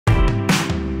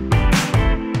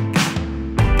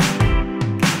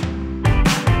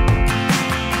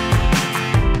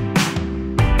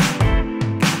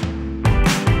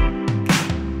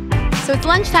It's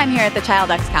lunchtime here at the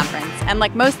Childx conference, and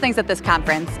like most things at this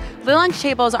conference, the lunch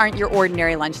tables aren't your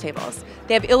ordinary lunch tables.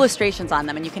 They have illustrations on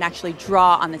them, and you can actually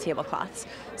draw on the tablecloths.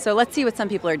 So let's see what some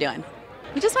people are doing.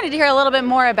 We just wanted to hear a little bit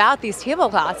more about these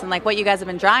tablecloths and like what you guys have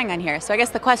been drawing on here. So I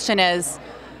guess the question is,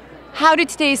 how did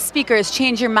today's speakers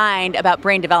change your mind about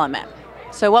brain development?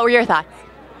 So what were your thoughts?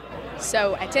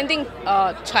 So attending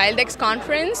a Childx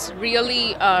conference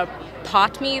really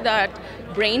taught me that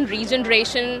brain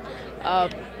regeneration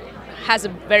has a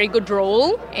very good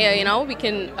role. We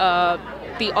can,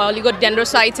 the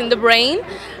oligodendrocytes in the brain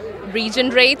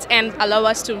regenerate and allow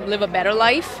us to live a better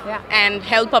life and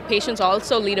help our patients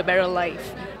also lead a better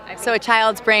life. So a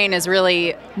child's brain is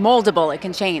really moldable, it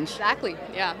can change. Exactly,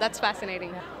 yeah, that's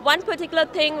fascinating. One particular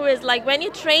thing was like when you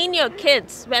train your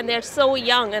kids when they're so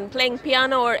young and playing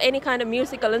piano or any kind of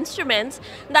musical instruments,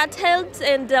 that helps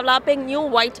in developing new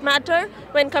white matter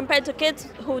when compared to kids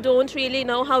who don't really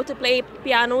know how to play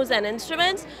pianos and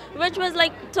instruments, which was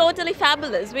like totally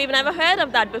fabulous. We've never heard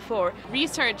of that before.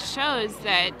 Research shows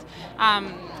that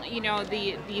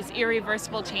these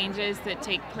irreversible changes that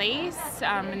take place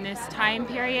in this time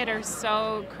period are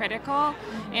so critical,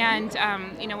 and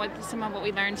some of what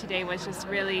we learned today was just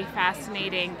really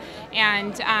fascinating.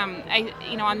 And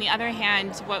on the other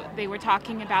hand, what they were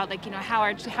talking about,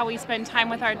 how we spend time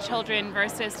with our children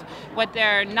versus what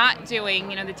they're not doing,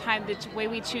 the way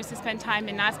we choose to spend time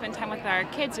and not spend time with our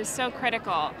kids is so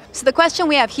critical. So the question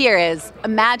we have here is,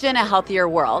 imagine a healthier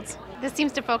world. This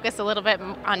seems to focus a little bit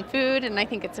on food, and I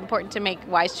think it's important to make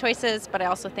wise choices, but I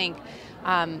also think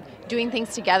doing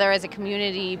things together as a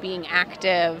community, being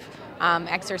active,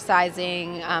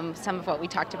 exercising, some of what we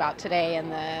talked about today in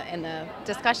the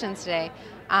discussions today,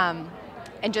 and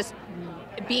just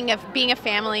being a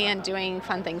family and doing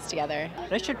fun things together.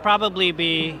 They should probably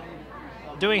be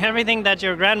doing everything that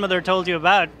your grandmother told you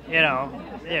about,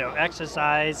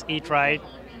 exercise, eat right,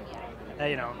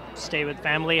 stay with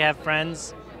family, have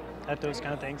friends, those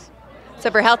kind of things. So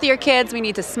for healthier kids, we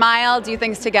need to smile, do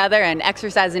things together, and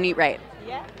exercise and eat right.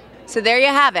 Yeah. So there you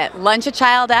have it, Lunch at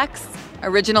Childx,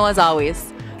 original as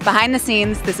always. Behind the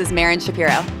scenes, this is Maren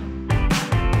Shapiro.